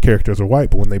 all the characters are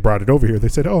white, but when they brought it over here, they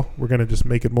said, oh, we're going to just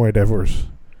make it more diverse,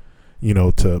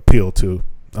 to appeal to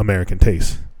American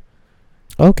taste.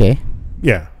 Okay.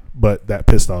 Yeah, but that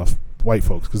pissed off white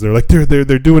folks because they're like,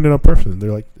 they're doing it on purpose. And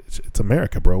they're like, it's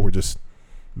America, bro. We're just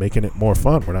making it more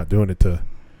fun. We're not doing it to,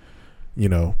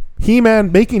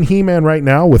 He-Man, making He-Man right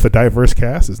now with a diverse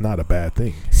cast is not a bad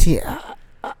thing. See,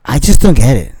 I just don't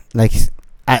get it.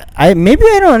 I maybe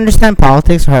I don't understand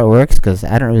politics or how it works because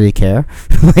I don't really care.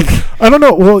 I don't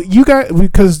know. Well, you guys,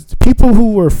 because people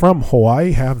who are from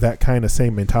Hawaii have that kind of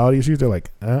same mentality as you. They're like,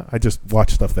 I just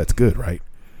watch stuff that's good, right?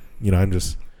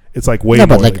 It's like way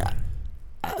more.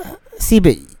 See,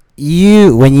 but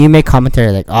when you make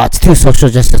commentary it's too social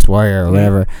justice warrior or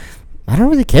whatever, I don't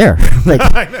really care.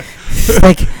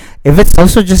 if it's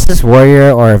social justice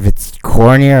warrior or if it's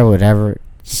corny or whatever,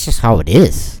 it's just how it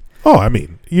is. Oh, I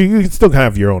mean, you can still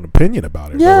have your own opinion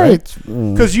about it, Yeah, right? it's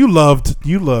Because you loved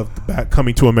back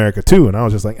Coming to America too, and I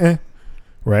was just like,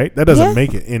 right? That doesn't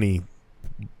make it any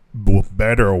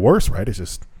better or worse, right? It's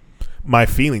just my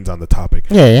feelings on the topic.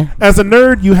 Yeah. As a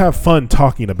nerd, you have fun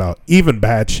talking about even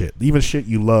bad shit, even shit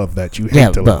you love that you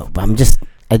hate to love. But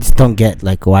I just don't get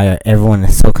like why everyone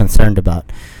is so concerned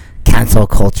about cancel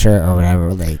culture or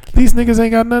whatever. Like, these niggas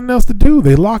ain't got nothing else to do.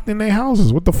 They locked in their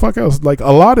houses. What the fuck else? Like,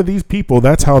 a lot of these people,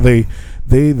 that's how the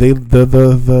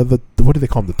what do they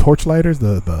call them? The torchlighters,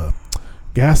 the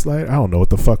gaslight. I don't know what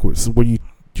the fuck was. Where you're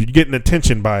getting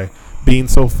attention by being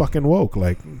so fucking woke.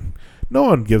 Like, no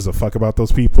one gives a fuck about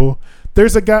those people.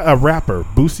 There's a rapper,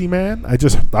 Boosie Man.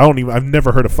 I've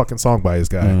never heard a fucking song by his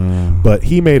guy, but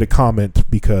he made a comment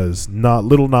because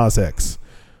Lil Nas X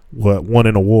won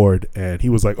an award, and he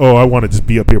was like, "Oh, I want to just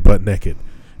be up here butt naked."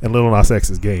 And Lil Nas X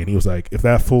is gay, and he was like, "If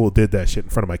that fool did that shit in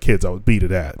front of my kids, I would beat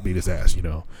his ass, you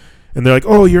know." And they're like,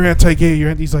 "Oh, you're anti-gay."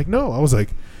 He's like, "No." I was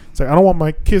like, "It's like I don't want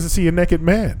my kids to see a naked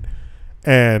man."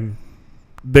 And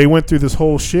they went through this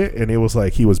whole shit, and it was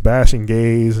like he was bashing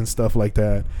gays and stuff like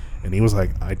that. And he was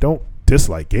like, "I don't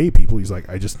dislike gay people." He's like,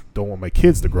 "I just don't want my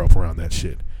kids to grow up around that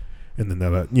shit." And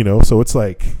then so it's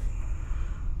like,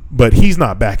 but he's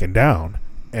not backing down,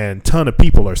 and ton of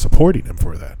people are supporting him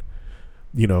for that,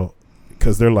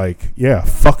 because they're like, "Yeah,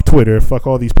 fuck Twitter, fuck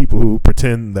all these people who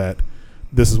pretend that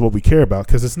this is what we care about,"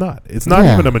 because it's not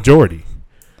even a majority.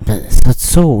 But it's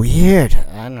so weird.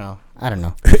 I don't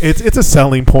know. It's a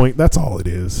selling point. That's all it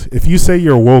is. If you say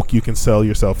you're woke, you can sell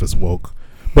yourself as woke.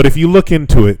 But if you look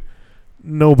into it,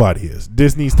 nobody is.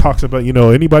 Disney talks about,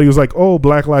 anybody who's like, "Oh,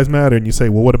 Black Lives Matter," and you say,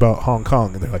 "Well, what about Hong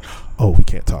Kong?" And they're like, "Oh, we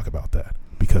can't talk about that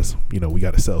because, we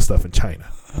got to sell stuff in China."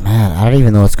 Man, I don't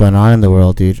even know what's going on in the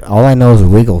world, dude. All I know is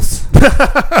Wiggles.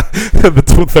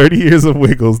 The 30 years of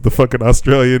Wiggles, the fucking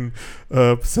Australian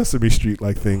Sesame Street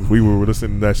like thing. We were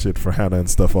listening to that shit for Hannah and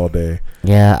stuff all day.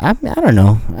 Yeah, I don't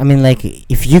know. I mean, like,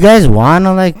 if you guys want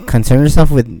to, like, concern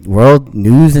yourself with world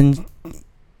news and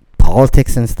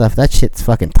politics and stuff, that shit's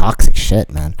fucking toxic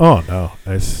shit, man. Oh, no.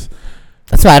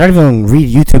 That's why I don't even read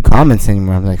YouTube comments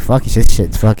anymore. I'm like, fuck, this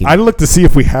shit's fucking... I look to see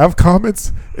if we have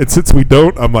comments, and since we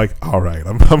don't, I'm like, all right,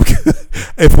 I'm good.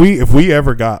 If we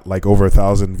ever got like over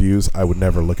 1,000 views, I would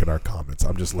never look at our comments.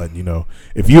 I'm just letting you know.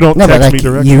 If you don't text me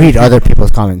directly, you read other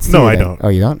people's comments. No, too, I don't. Oh,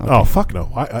 you don't? Okay. Oh, fuck no.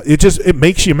 It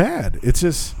makes you mad. It's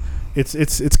just it's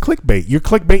clickbait. You're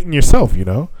clickbaiting yourself.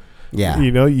 Yeah.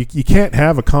 You can't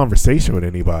have a conversation with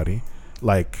anybody.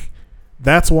 Like,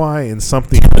 that's why in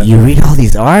something... You read all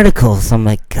these articles. I'm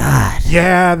like, God.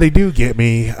 Yeah, they do get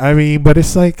me. I mean, but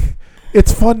it's like,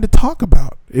 it's fun to talk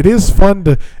about. It's fun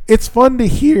to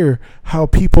hear how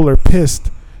people are pissed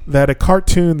that a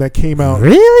cartoon that came out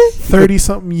really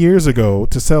 30-something years ago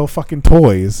to sell fucking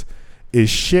toys is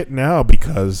shit now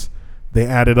because they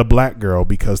added a black girl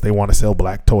because they want to sell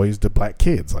black toys to black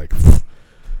kids. Like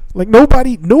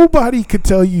nobody could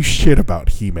tell you shit about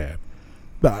He-Man.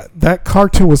 That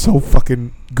cartoon was so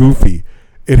fucking goofy.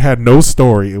 It had no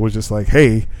story. It was just like,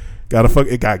 hey,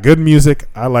 it got good music.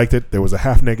 I liked it. There was a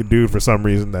half-naked dude for some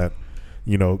reason that,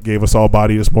 gave us all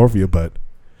body dysmorphia. But,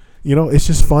 it's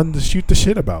just fun to shoot the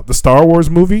shit about. The Star Wars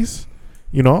movies,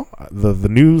 the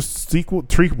new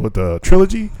the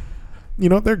trilogy,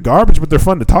 they're garbage, but they're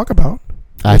fun to talk about.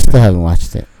 I still haven't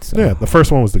watched it. So. Yeah, the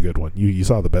first one was the good one. You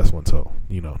saw the best one, so,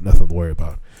 nothing to worry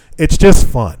about. It's just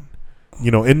fun.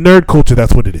 In nerd culture,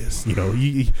 that's what it is.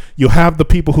 You have the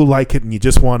people who like it, and you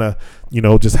just want to,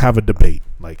 just have a debate.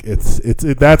 Like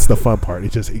that's the fun part.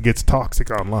 It gets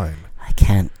toxic online. I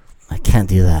can't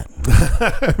do that.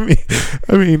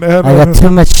 I mean, I got too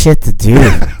much shit to do.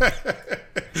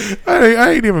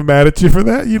 I ain't even mad at you for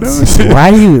that.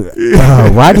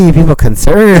 Why do you people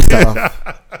concern yourself?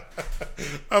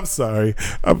 I'm sorry.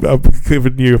 I'm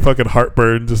giving you a fucking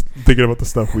heartburn just thinking about the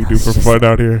stuff we do for fun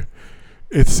out here.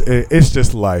 It's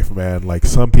just life, man. Like,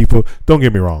 some people, don't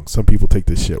get me wrong, some people take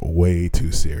this shit way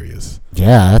too serious.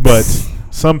 Yeah, but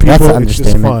some people, it's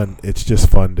just fun. It's just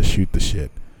fun to shoot the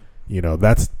shit.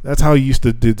 That's how you used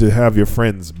to have your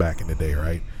friends back in the day,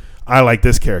 right? I like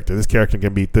this character. This character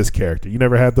can beat this character. You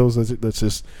never had those. It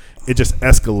just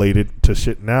escalated to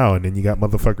shit now, and then you got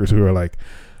motherfuckers who are like,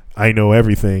 I know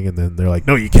everything, and then they're like,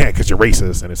 no, you can't because you're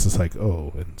racist, and it's just like,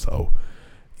 oh, and so.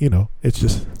 It's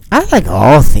just... I like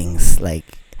all things. Like,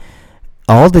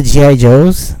 all the G.I.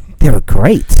 Joes, they were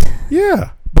great.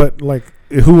 Yeah, but, like,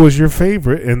 who was your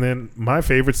favorite? And then my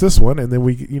favorite's this one. And then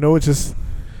it's just...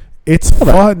 It's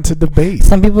fun to debate.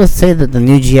 Some people say that the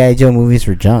new G.I. Joe movies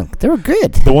were junk. They were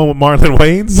good. The one with Marlon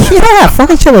Wayans? Yeah,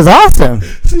 fucking shit was awesome.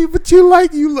 See, but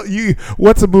you.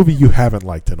 What's a movie you haven't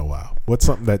liked in a while? What's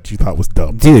something that you thought was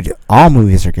dumb? Dude, all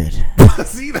movies are good.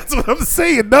 See, that's what I'm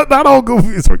saying. Not all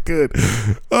movies were good.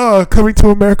 Coming to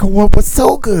America 1 was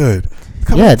so good.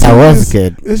 Yeah, that was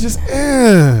good. It's just,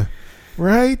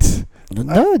 right?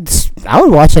 No, I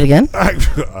would watch it again.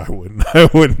 I wouldn't. I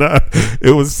would not.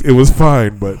 It was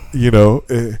fine, but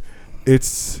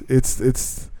it's.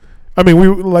 I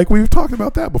mean, we've talked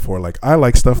about that before. Like, I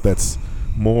like stuff that's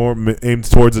more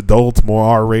aimed towards adults, more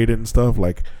R-rated and stuff.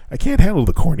 Like, I can't handle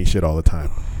the corny shit all the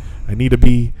time. I need to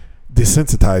be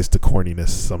desensitized to corniness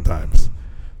sometimes.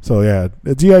 So yeah,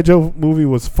 the G.I. Joe movie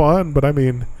was fun, but I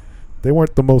mean, they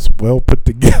weren't the most well put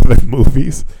together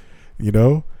movies. You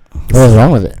know, what was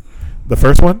wrong with it? The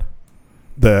first one,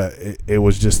 it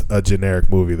was just a generic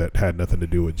movie that had nothing to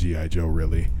do with G.I. Joe,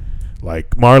 really.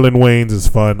 Like, Marlon Wayans is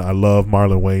fun. I love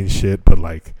Marlon Wayans shit, but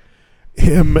like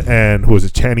him and who was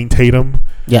it, Channing Tatum,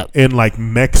 in like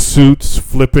mech suits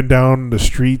flipping down the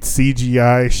street,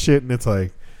 CGI shit, and it's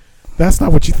like, that's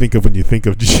not what you think of when you think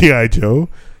of G.I. Joe.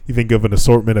 You think of an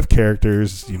assortment of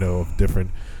characters, you know, of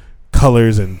different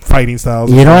colors and fighting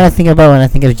styles. You know what I think about when I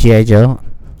think of G.I. Joe?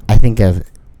 I think of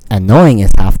annoying is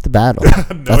half the battle.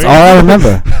 That's all I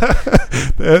remember.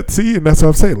 See, and that's what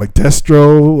I'm saying. Like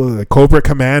Destro, Cobra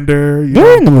Commander. They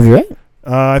were in the movie, right?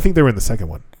 I think they were in the second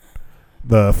one.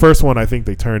 The first one, I think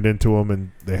they turned into him,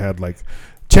 and they had like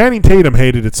Channing Tatum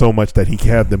hated it so much that he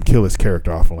had them kill his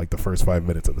character off in like the first 5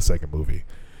 minutes of the second movie,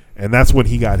 and that's when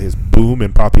he got his boom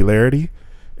in popularity.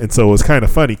 And so it was kind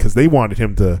of funny because they wanted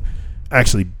him to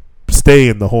actually stay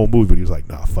in the whole movie, but he was like,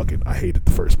 "Nah, fuck it, I hated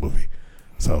the first movie."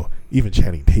 So even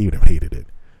Channing Tatum hated it,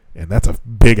 and that's a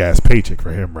big ass paycheck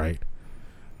for him, right?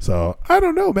 So I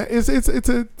don't know, man.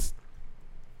 It's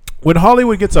when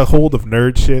Hollywood gets a hold of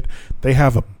nerd shit, they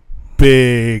have a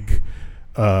big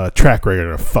track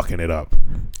record of fucking it up.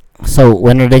 So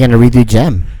when are they gonna redo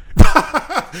Gem?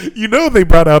 You know, they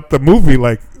brought out the movie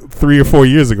like 3 or 4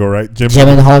 years ago, right? Gem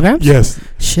and the Holograms? Yes.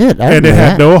 Shit, and it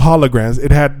had no holograms. It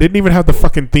didn't even have the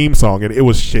fucking theme song, and it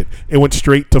was shit. It went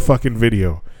straight to fucking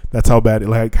video. That's how bad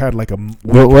it had like a.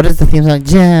 What is the theme song?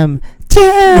 Gem.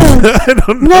 I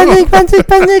don't know.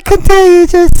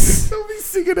 Contagious. Don't be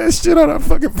singing that shit on our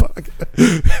fucking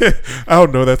podcast. I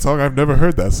don't know that song. I've never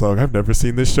heard that song. I've never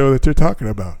seen this show that you're talking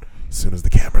about. As soon as the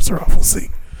cameras are off, we'll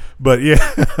sing. But yeah,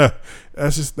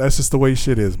 that's just the way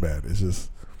shit is, man. It's just.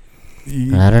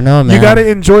 I don't know, man. You got to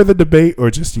enjoy the debate, or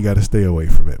just you got to stay away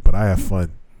from it. But I have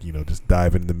fun, you know, just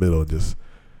diving in the middle and just,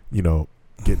 you know,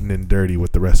 getting in dirty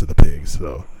with the rest of the pigs.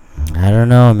 So I don't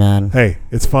know, man. Hey,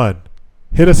 it's fun.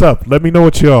 Hit us up. Let me know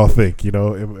what you all think. You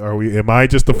know, am I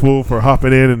just a fool for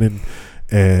hopping in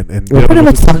and we're pretty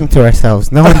much talking to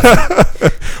ourselves. No,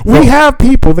 we have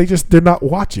people. They're not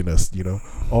watching us. You know,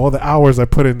 all the hours I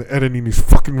put in editing these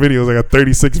fucking videos, I got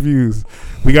 36 views.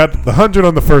 We got the 100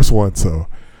 on the first one, so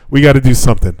we got to do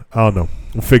something. I don't know.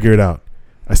 We'll figure it out.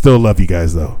 I still love you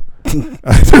guys though.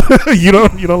 You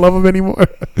don't love them anymore.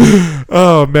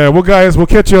 Oh man. Well, guys, we'll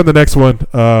catch you on the next one.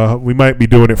 We might be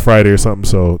doing it Friday or something,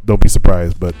 so don't be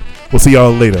surprised. But we'll see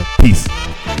y'all later. Peace.